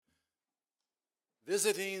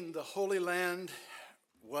Visiting the Holy Land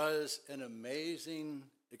was an amazing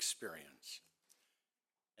experience.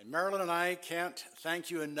 And Marilyn and I can't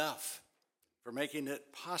thank you enough for making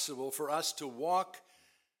it possible for us to walk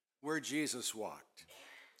where Jesus walked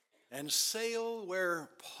and sail where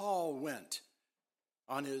Paul went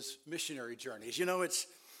on his missionary journeys. You know, it's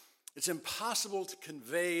impossible to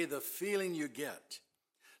convey the feeling you get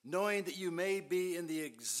knowing that you may be in the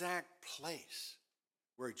exact place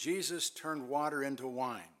where Jesus turned water into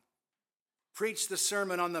wine, preached the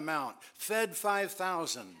Sermon on the Mount, fed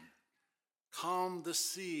 5,000, calmed the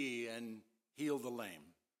sea and healed the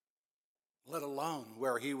lame, let alone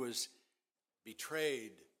where he was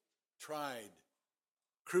betrayed, tried,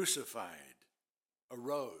 crucified,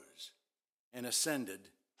 arose, and ascended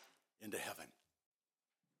into heaven.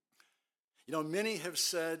 You know, many have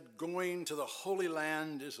said going to the Holy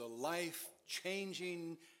Land is a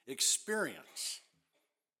life-changing experience.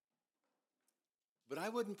 But I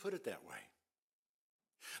wouldn't put it that way.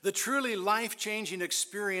 The truly life-changing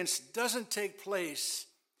experience doesn't take place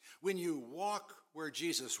when you walk where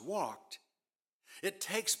Jesus walked. It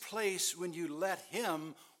takes place when you let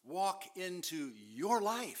him walk into your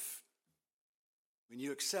life, when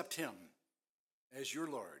you accept him as your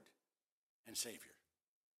Lord and Savior.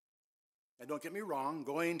 Now, don't get me wrong,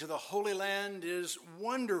 going to the Holy Land is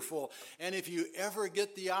wonderful. And if you ever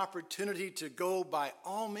get the opportunity to go, by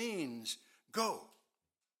all means, go.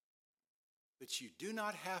 But you do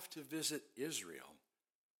not have to visit Israel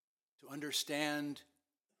to understand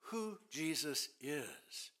who Jesus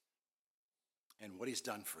is and what he's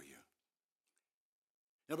done for you.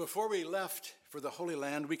 Now, before we left for the Holy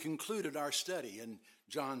Land, we concluded our study in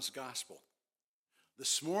John's Gospel.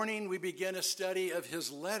 This morning, we begin a study of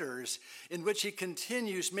his letters in which he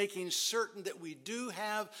continues making certain that we do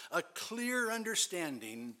have a clear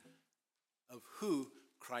understanding of who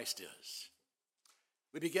Christ is.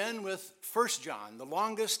 We begin with 1 John, the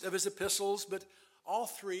longest of his epistles, but all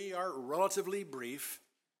three are relatively brief,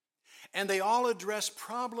 and they all address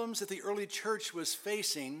problems that the early church was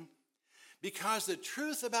facing because the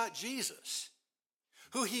truth about Jesus,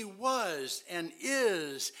 who he was and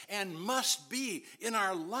is and must be in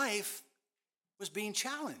our life, was being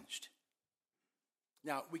challenged.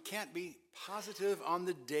 Now, we can't be positive on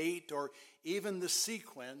the date or even the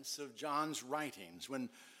sequence of John's writings.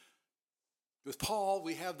 With Paul,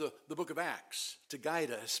 we have the book of Acts to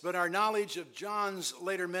guide us, but our knowledge of John's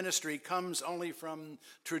later ministry comes only from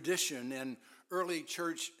tradition and early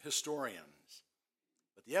church historians.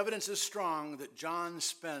 But the evidence is strong that John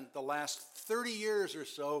spent the last 30 years or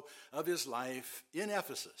so of his life in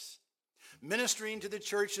Ephesus, ministering to the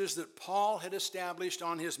churches that Paul had established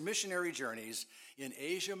on his missionary journeys in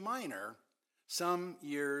Asia Minor some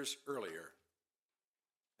years earlier.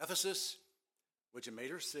 Ephesus was a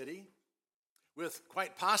major city with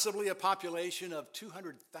quite possibly a population of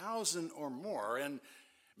 200,000 or more, and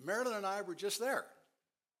Marilyn and I were just there.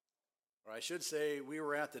 Or I should say, we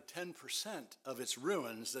were at the 10% of its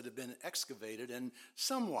ruins that had been excavated and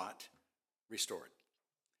somewhat restored.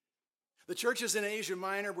 The churches in Asia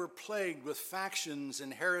Minor were plagued with factions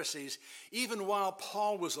and heresies even while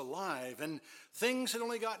Paul was alive, and things had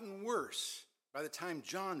only gotten worse by the time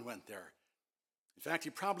John went there. In fact,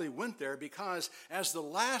 he probably went there because as the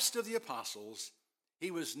last of the apostles,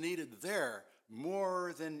 he was needed there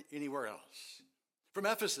more than anywhere else. From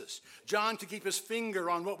Ephesus, John could keep his finger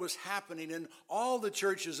on what was happening in all the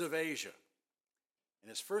churches of Asia. And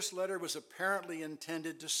his first letter was apparently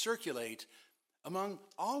intended to circulate among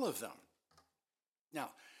all of them.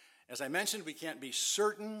 Now, as I mentioned, we can't be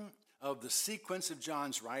certain of the sequence of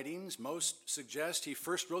John's writings. Most suggest he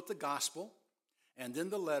first wrote the gospel and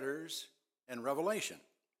then the letters and Revelation.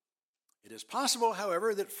 It is possible,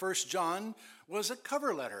 however, that 1 John was a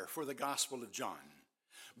cover letter for the Gospel of John.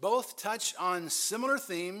 Both touch on similar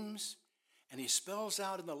themes, and he spells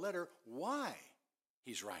out in the letter why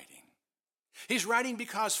he's writing. He's writing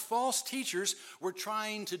because false teachers were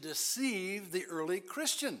trying to deceive the early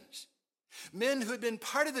Christians. Men who had been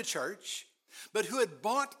part of the church, but who had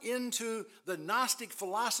bought into the Gnostic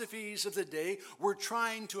philosophies of the day, were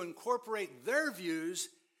trying to incorporate their views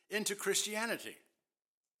into Christianity.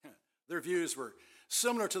 Their views were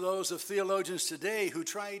similar to those of theologians today who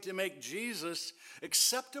try to make Jesus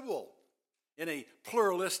acceptable in a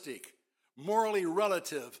pluralistic, morally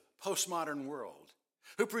relative, postmodern world,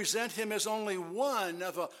 who present him as only one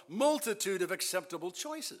of a multitude of acceptable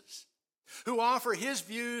choices, who offer his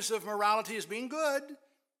views of morality as being good,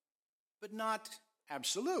 but not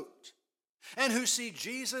absolute, and who see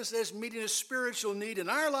Jesus as meeting a spiritual need in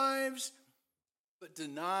our lives, but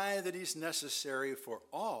deny that he's necessary for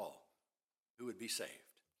all who would be saved.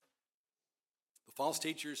 The false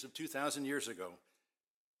teachers of 2,000 years ago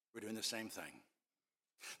were doing the same thing.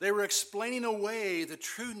 They were explaining away the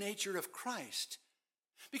true nature of Christ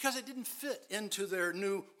because it didn't fit into their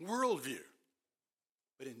new worldview.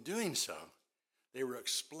 But in doing so, they were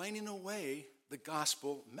explaining away the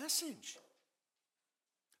gospel message.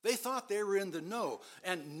 They thought they were in the know,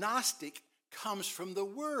 and Gnostic comes from the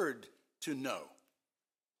word to know.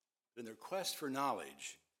 In their quest for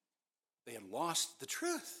knowledge, they had lost the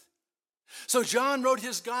truth. So John wrote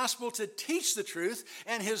his gospel to teach the truth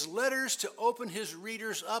and his letters to open his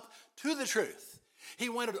readers up to the truth. He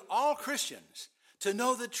wanted all Christians to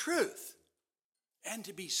know the truth and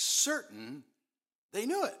to be certain they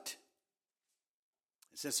knew it.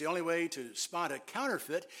 Since the only way to spot a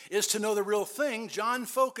counterfeit is to know the real thing, John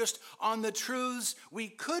focused on the truths we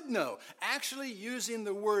could know, actually using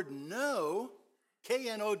the word know,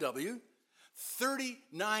 K-N-O-W,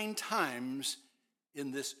 39 times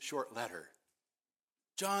in this short letter.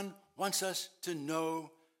 John wants us to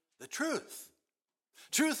know the truth.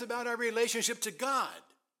 Truth about our relationship to God,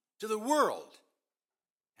 to the world,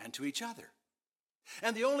 and to each other.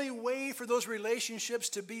 And the only way for those relationships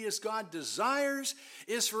to be as God desires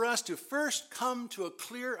is for us to first come to a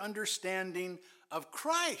clear understanding of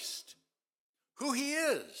Christ, who he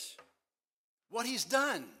is, what he's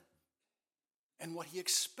done, and what he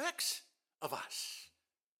expects of us.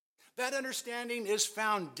 That understanding is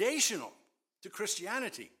foundational to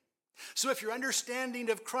Christianity. So if your understanding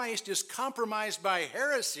of Christ is compromised by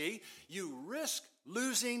heresy, you risk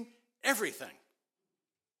losing everything.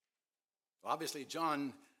 Obviously,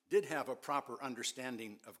 John did have a proper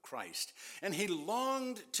understanding of Christ, and he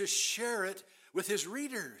longed to share it with his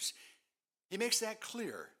readers. He makes that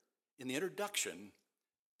clear in the introduction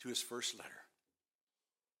to his first letter.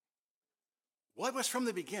 What was from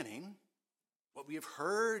the beginning, what we have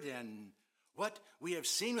heard and what we have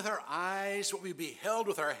seen with our eyes, what we beheld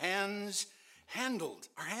with our hands handled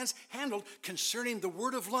concerning the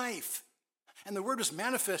word of life. And the word was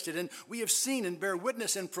manifested, and we have seen and bear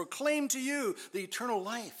witness and proclaim to you the eternal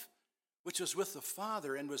life, which was with the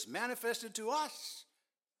Father and was manifested to us.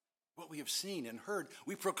 What we have seen and heard,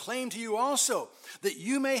 we proclaim to you also, that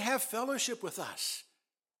you may have fellowship with us.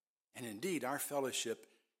 And indeed, our fellowship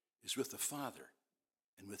is with the Father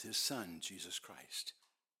and with his Son, Jesus Christ.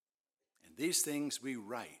 And these things we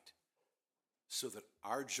write so that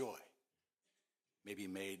our joy may be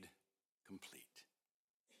made complete.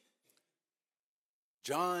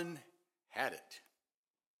 John had it.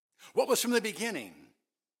 What was from the beginning,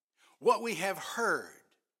 what we have heard,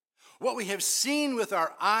 what we have seen with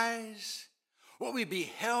our eyes, what we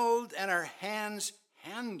beheld and our hands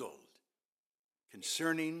handled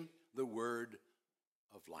concerning the word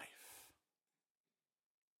of life.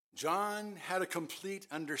 John had a complete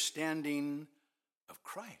understanding of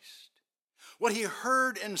Christ. What he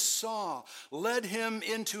heard and saw led him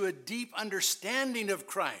into a deep understanding of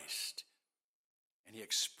Christ. And he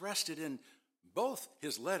expressed it in both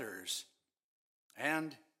his letters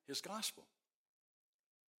and his gospel.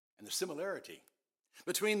 And the similarity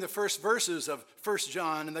between the first verses of 1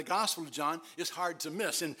 John and the Gospel of John is hard to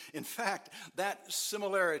miss. And in fact, that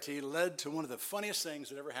similarity led to one of the funniest things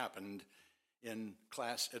that ever happened in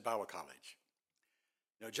class at Bible college.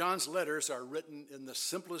 Now, John's letters are written in the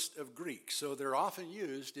simplest of Greek, so they're often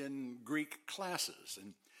used in Greek classes.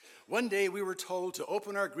 And one day we were told to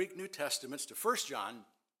open our Greek New Testaments to 1 John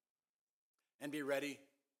and be ready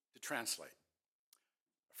to translate.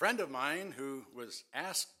 A friend of mine who was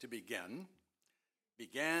asked to began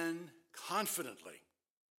confidently.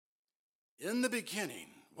 In the beginning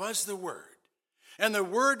was the Word, and the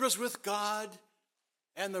Word was with God,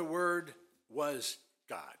 and the Word was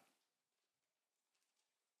God.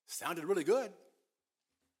 Sounded really good,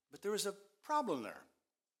 but there was a problem there.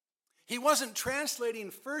 He wasn't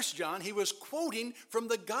translating 1 John, he was quoting from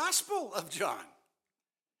the Gospel of John.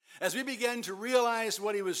 As we began to realize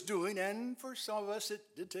what he was doing, and for some of us it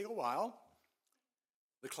did take a while,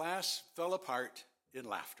 the class fell apart in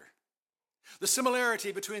laughter. The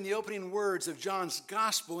similarity between the opening words of John's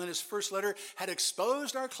Gospel and his first letter had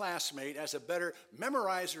exposed our classmate as a better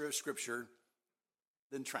memorizer of Scripture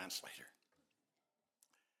than translator.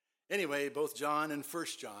 Anyway, both John and 1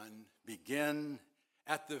 John begin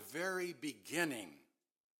at the very beginning.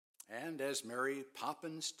 And as Mary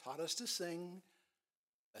Poppins taught us to sing,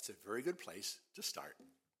 that's a very good place to start.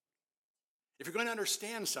 If you're going to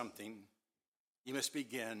understand something, you must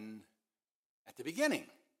begin at the beginning.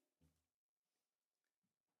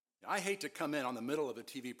 Now, I hate to come in on the middle of a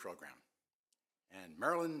TV program, and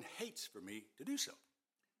Marilyn hates for me to do so,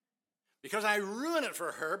 because I ruin it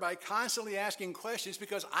for her by constantly asking questions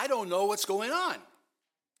because I don't know what's going on.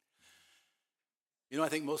 I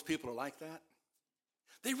think most people are like that.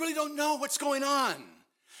 They really don't know what's going on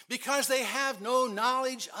because they have no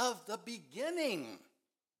knowledge of the beginning.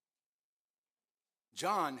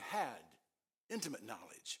 John had intimate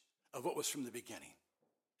knowledge of what was from the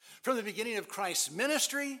beginning of Christ's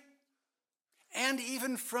ministry, and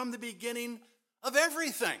even from the beginning of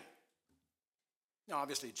everything. Now,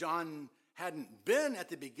 obviously, John hadn't been at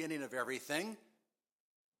the beginning of everything,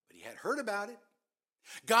 but he had heard about it.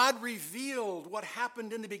 God revealed what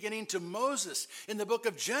happened in the beginning to Moses in the book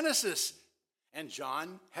of Genesis, and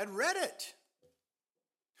John had read it.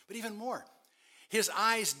 But even more, his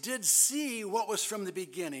eyes did see what was from the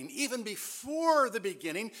beginning, even before the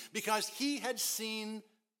beginning, because he had seen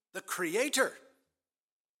the Creator.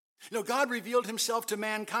 God revealed himself to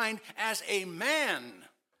mankind as a man,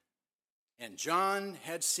 and John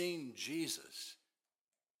had seen Jesus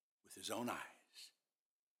with his own eyes.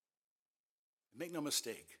 Make no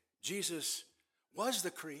mistake, Jesus was the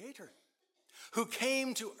Creator who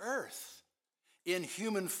came to earth in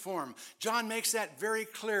human form. John makes that very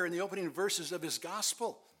clear in the opening verses of his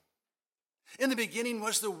gospel. In the beginning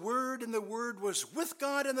was the Word, and the Word was with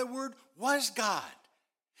God, and the Word was God.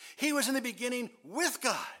 He was in the beginning with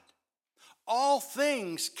God. All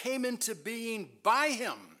things came into being by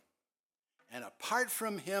him, and apart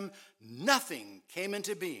from him, nothing came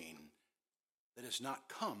into being that has not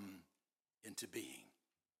come into being.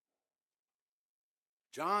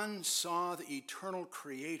 John saw the eternal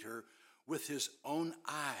Creator with his own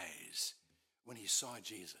eyes when he saw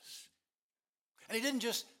Jesus. And he didn't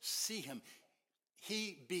just see him,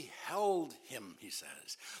 he beheld him, he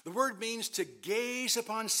says. The word means to gaze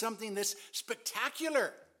upon something that's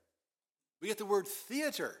spectacular. We get the word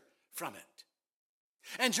theater from it.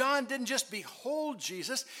 And John didn't just behold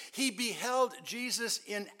Jesus, he beheld Jesus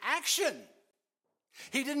in action.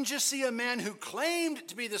 He didn't just see a man who claimed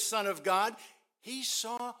to be the Son of God. He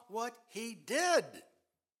saw what he did.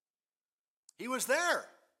 He was there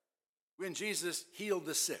when Jesus healed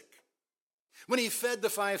the sick, when he fed the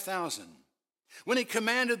 5,000, when he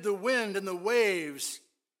commanded the wind and the waves,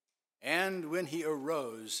 and when he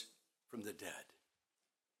arose from the dead.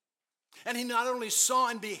 And he not only saw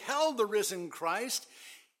and beheld the risen Christ,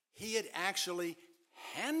 he had actually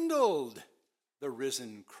handled the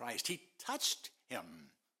risen Christ. He touched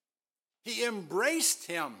him. He embraced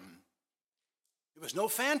him. It was no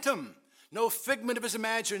phantom, no figment of his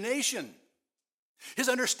imagination. His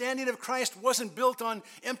understanding of Christ wasn't built on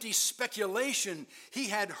empty speculation. He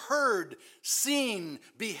had heard, seen,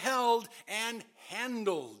 beheld, and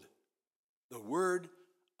handled the word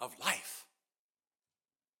of life.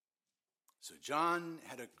 So John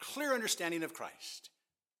had a clear understanding of Christ,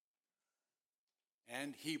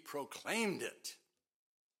 and he proclaimed it.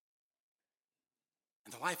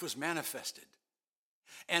 And the life was manifested.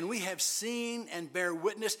 And we have seen and bear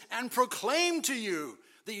witness and proclaim to you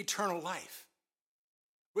the eternal life,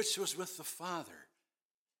 which was with the Father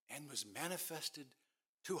and was manifested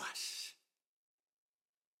to us.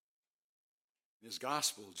 In his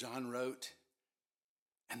gospel, John wrote,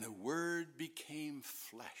 "And the Word became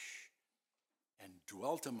flesh and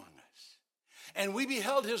dwelt among us. And we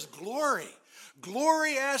beheld his glory,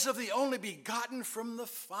 glory as of the only begotten from the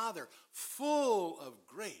Father, full of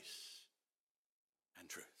grace and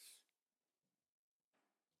truth."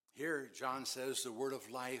 Here, John says the word of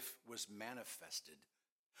life was manifested,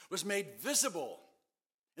 was made visible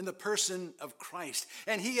in the person of Christ.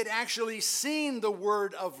 And he had actually seen the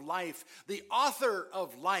word of life, the author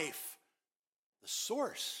of life, the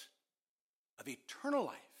source of eternal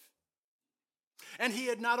life. And he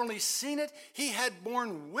had not only seen it, he had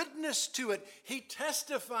borne witness to it. He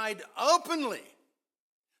testified openly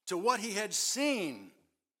to what he had seen,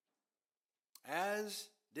 as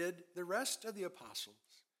did the rest of the apostles.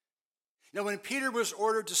 Now, when Peter was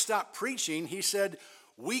ordered to stop preaching, he said,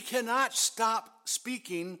 "We cannot stop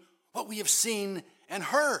speaking what we have seen and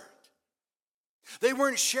heard." They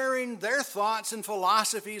weren't sharing their thoughts and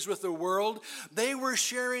philosophies with the world. They were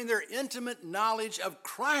sharing their intimate knowledge of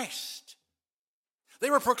Christ. They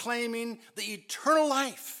were proclaiming the eternal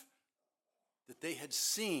life that they had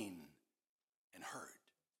seen and heard.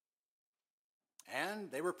 And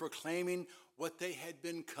they were proclaiming what they had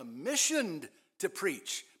been commissioned to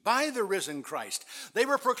preach by the risen Christ. They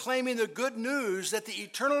were proclaiming the good news that the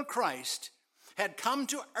eternal Christ had come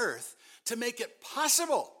to earth to make it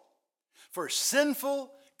possible for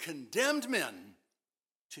sinful, condemned men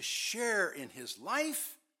to share in his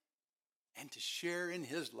life and to share in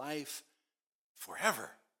his life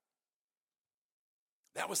forever.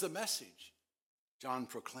 That was the message John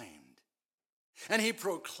proclaimed. And he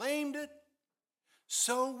proclaimed it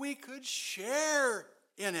so we could share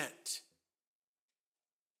in it.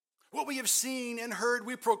 What we have seen and heard,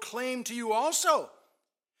 we proclaim to you also,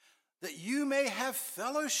 that you may have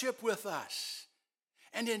fellowship with us.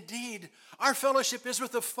 And indeed, our fellowship is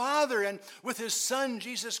with the Father and with his Son,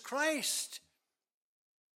 Jesus Christ.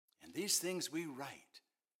 And these things we write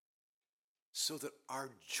so that our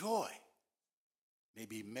joy may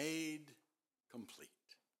be made complete.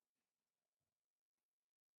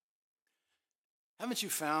 Haven't you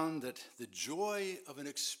found that the joy of an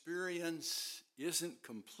experience isn't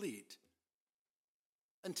complete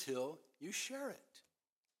until you share it?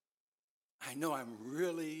 I know I'm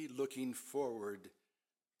really looking forward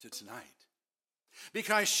to tonight,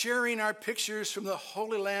 because sharing our pictures from the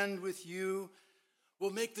Holy Land with you will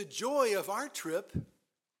make the joy of our trip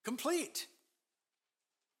complete.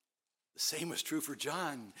 The same was true for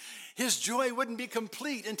John. His joy wouldn't be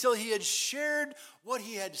complete until he had shared what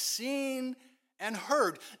he had seen and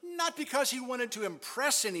heard, not because he wanted to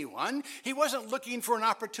impress anyone. He wasn't looking for an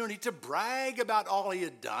opportunity to brag about all he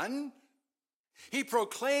had done. He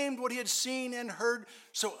proclaimed what he had seen and heard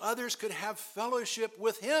so others could have fellowship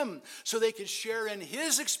with him, so they could share in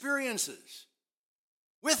his experiences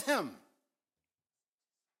with him.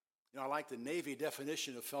 You know, I like the Navy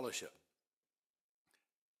definition of fellowship.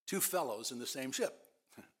 Two fellows in the same ship.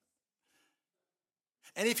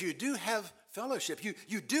 And if you do have fellowship,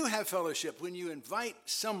 you do have fellowship when you invite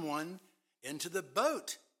someone into the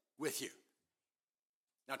boat with you.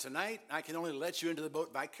 Now tonight, I can only let you into the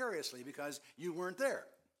boat vicariously because you weren't there.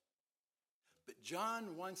 But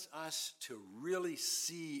John wants us to really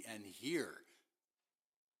see and hear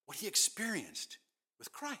what he experienced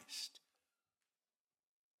with Christ.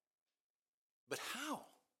 But how?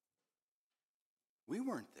 We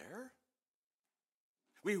weren't there.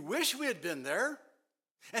 We wish we had been there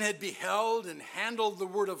and had beheld and handled the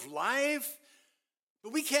word of life,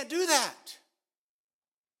 but we can't do that.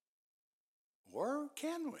 Or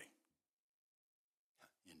can we?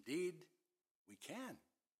 Indeed, we can.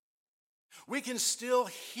 We can still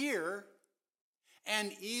hear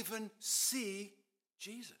and even see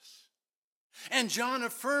Jesus. And John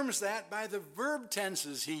affirms that by the verb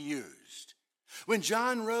tenses he used. When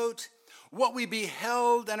John wrote, "What we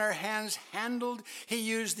beheld and our hands handled," he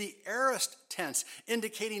used the aorist tense,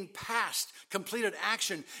 indicating past, completed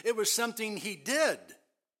action. It was something he did,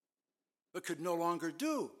 but could no longer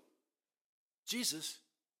do. Jesus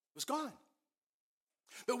was gone.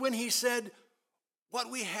 But when he said, "What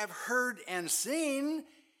we have heard and seen,"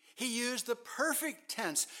 he used the perfect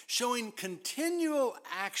tense, showing continual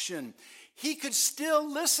action. He could still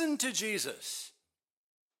listen to Jesus.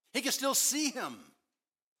 He could still see him.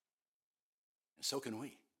 And so can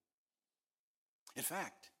we. In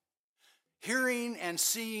fact, hearing and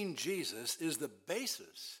seeing Jesus is the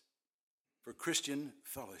basis for Christian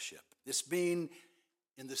fellowship. This being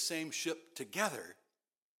in the same ship together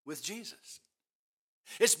with Jesus.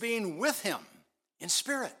 It's being with him in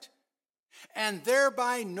spirit and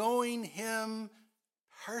thereby knowing him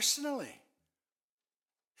personally.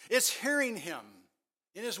 It's hearing him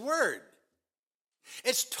in his word.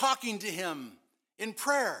 It's talking to him in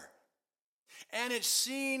prayer. And it's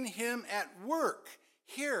seeing him at work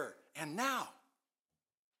here and now.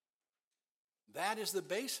 That is the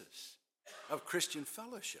basis of Christian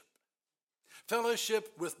fellowship.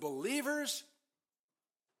 Fellowship with believers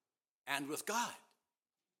and with God.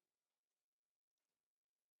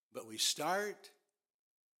 But we start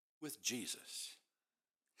with Jesus.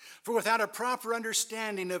 For without a proper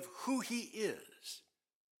understanding of who he is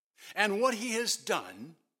and what he has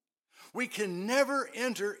done, we can never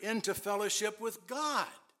enter into fellowship with God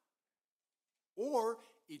or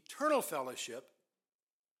eternal fellowship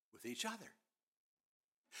with each other.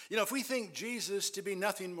 You know, if we think Jesus to be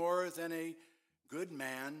nothing more than a good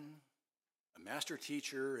man, a master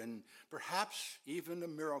teacher, and perhaps even a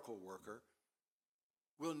miracle worker,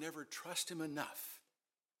 we'll never trust him enough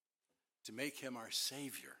to make him our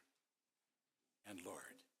Savior and Lord.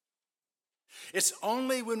 It's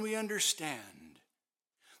only when we understand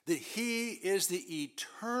that he is the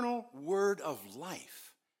eternal Word of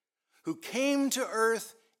life who came to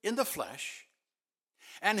earth in the flesh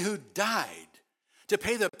and who died to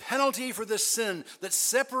pay the penalty for the sin that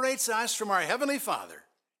separates us from our Heavenly Father,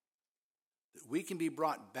 that we can be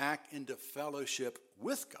brought back into fellowship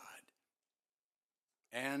with God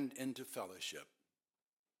and into fellowship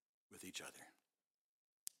with each other.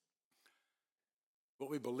 What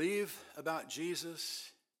we believe about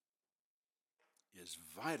Jesus is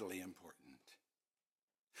vitally important.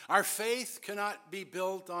 Our faith cannot be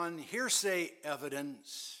built on hearsay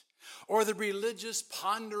evidence or the religious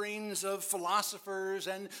ponderings of philosophers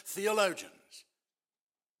and theologians.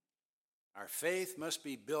 Our faith must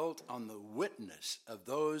be built on the witness of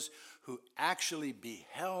those who actually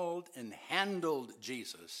beheld and handled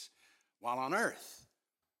Jesus while on earth,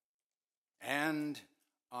 and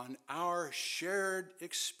on our shared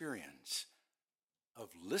experience of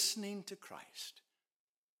listening to Christ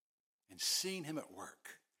and seeing him at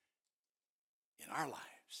work in our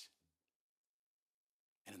lives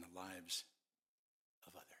and in the lives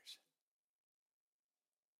of others.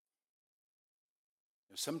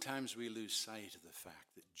 Now, sometimes we lose sight of the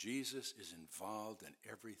fact that Jesus is involved in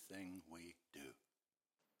everything we do.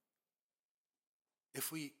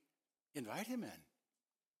 If we invite him in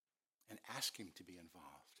and ask him to be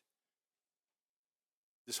involved,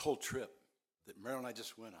 this whole trip that Meryl and I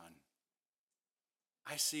just went on,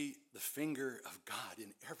 I see the finger of God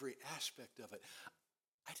in every aspect of it.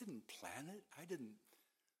 I didn't plan it. I didn't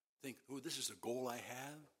think, oh, this is a goal I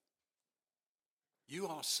have. You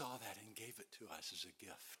all saw that and gave it to us as a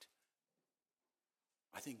gift.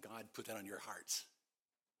 I think God put that on your hearts.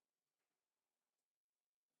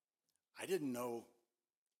 I didn't know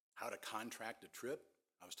how to contract a trip.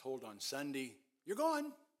 I was told on Sunday, you're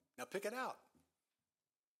going, now pick it out.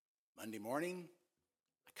 Monday morning,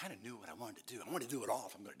 I kind of knew what I wanted to do. I wanted to do it all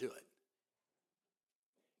if I'm going to do it.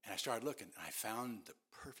 And I started looking, and I found the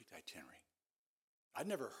perfect itinerary. I'd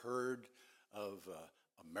never heard of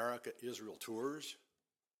America-Israel tours,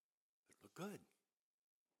 but it looked good.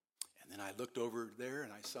 And then I looked over there,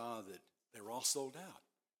 and I saw that they were all sold out,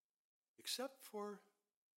 except for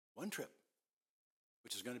one trip,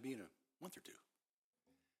 which is going to be in a month or two.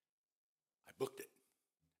 I booked it.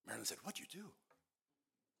 Marilyn said, what'd you do?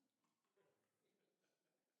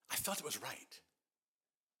 I felt it was right.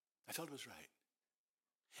 I felt it was right.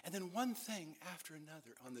 And then one thing after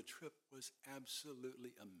another on the trip was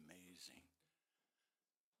absolutely amazing.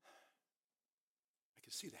 I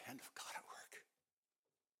could see the hand of God at work.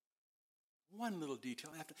 One little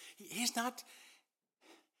detail after. He's not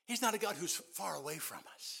a God who's far away from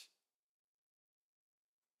us.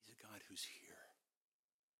 He's a God who's here,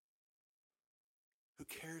 who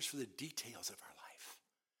cares for the details of our life.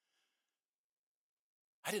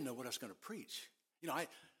 I didn't know what I was going to preach. You know,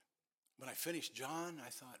 when I finished John, I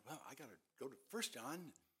thought, well, I got to go to 1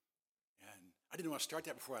 John. And I didn't want to start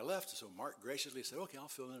that before I left, so Mark graciously said, okay, I'll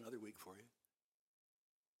fill in another week for you.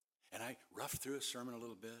 And I roughed through a sermon a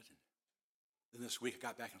little bit. And then this week I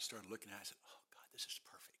got back and started looking at it. I said, oh, God, this is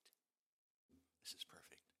perfect. This is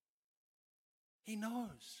perfect. He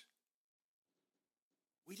knows.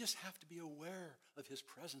 We just have to be aware of his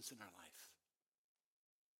presence in our life.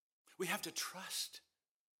 We have to trust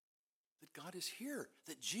that God is here,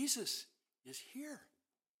 that Jesus is here.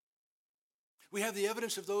 We have the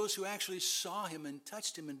evidence of those who actually saw him and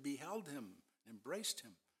touched him and beheld him, and embraced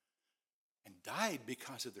him, and died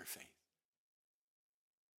because of their faith.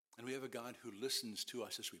 And we have a God who listens to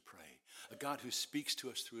us as we pray, a God who speaks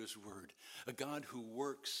to us through his word, a God who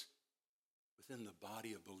works within the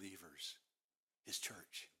body of believers, his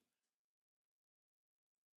church.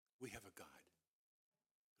 We have a God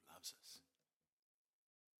who loves us.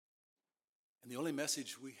 And the only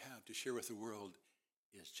message we have to share with the world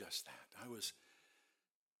is just that. I was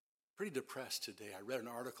pretty depressed today. I read an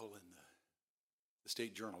article in the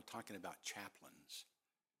State Journal talking about chaplains.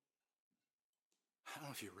 I don't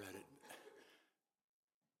know if you read it.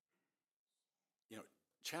 You know,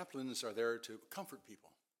 chaplains are there to comfort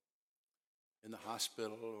people in the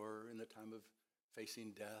hospital or in the time of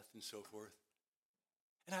facing death and so forth.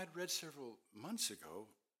 And I'd read several months ago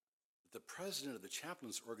that the president of the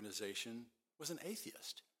chaplains organization was an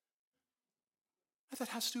atheist. I thought,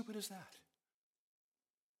 how stupid is that?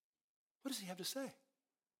 What does he have to say? Well,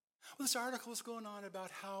 this article is going on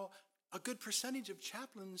about how a good percentage of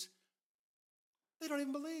chaplains, they don't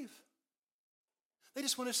even believe. They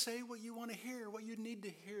just want to say what you want to hear, what you need to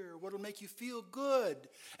hear, what will make you feel good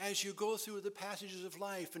as you go through the passages of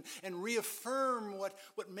life and reaffirm what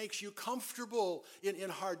makes you comfortable in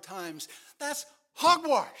hard times. That's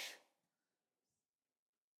hogwash.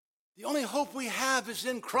 The only hope we have is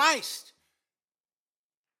in Christ.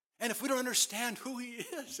 And if we don't understand who he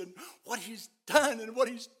is and what he's done and what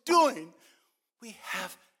he's doing, we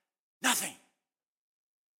have nothing.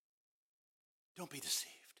 Don't be deceived.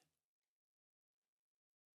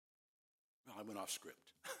 Well, I went off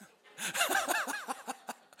script.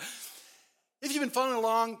 If you've been following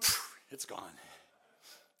along, it's gone.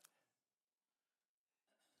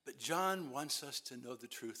 But John wants us to know the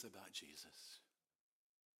truth about Jesus.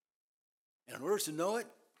 And in order to know it,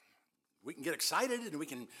 we can get excited and we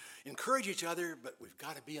can encourage each other, but we've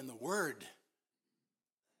got to be in the Word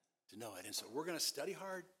to know it. And so we're going to study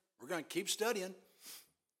hard. We're going to keep studying.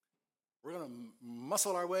 We're going to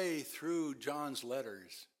muscle our way through John's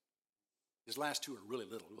letters. His last two are really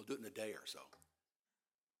little. We'll do it in a day or so.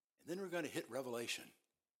 And then we're going to hit Revelation.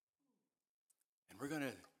 And we're going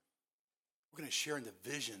to share in the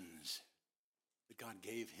visions that God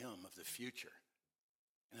gave him of the future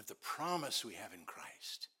and of the promise we have in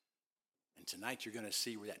Christ. And tonight you're going to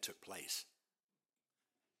see where that took place.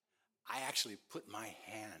 I actually put my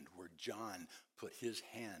hand where John put his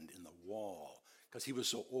hand in the wall because he was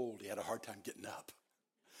so old he had a hard time getting up.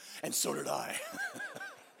 And so did I.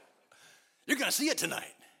 You're going to see it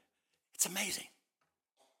tonight. It's amazing.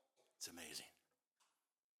 It's amazing.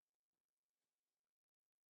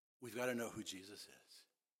 We've got to know who Jesus is.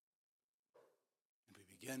 And we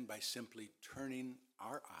begin by simply turning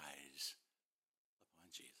our eyes upon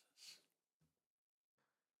Jesus.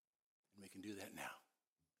 And we can do that now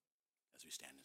as we stand and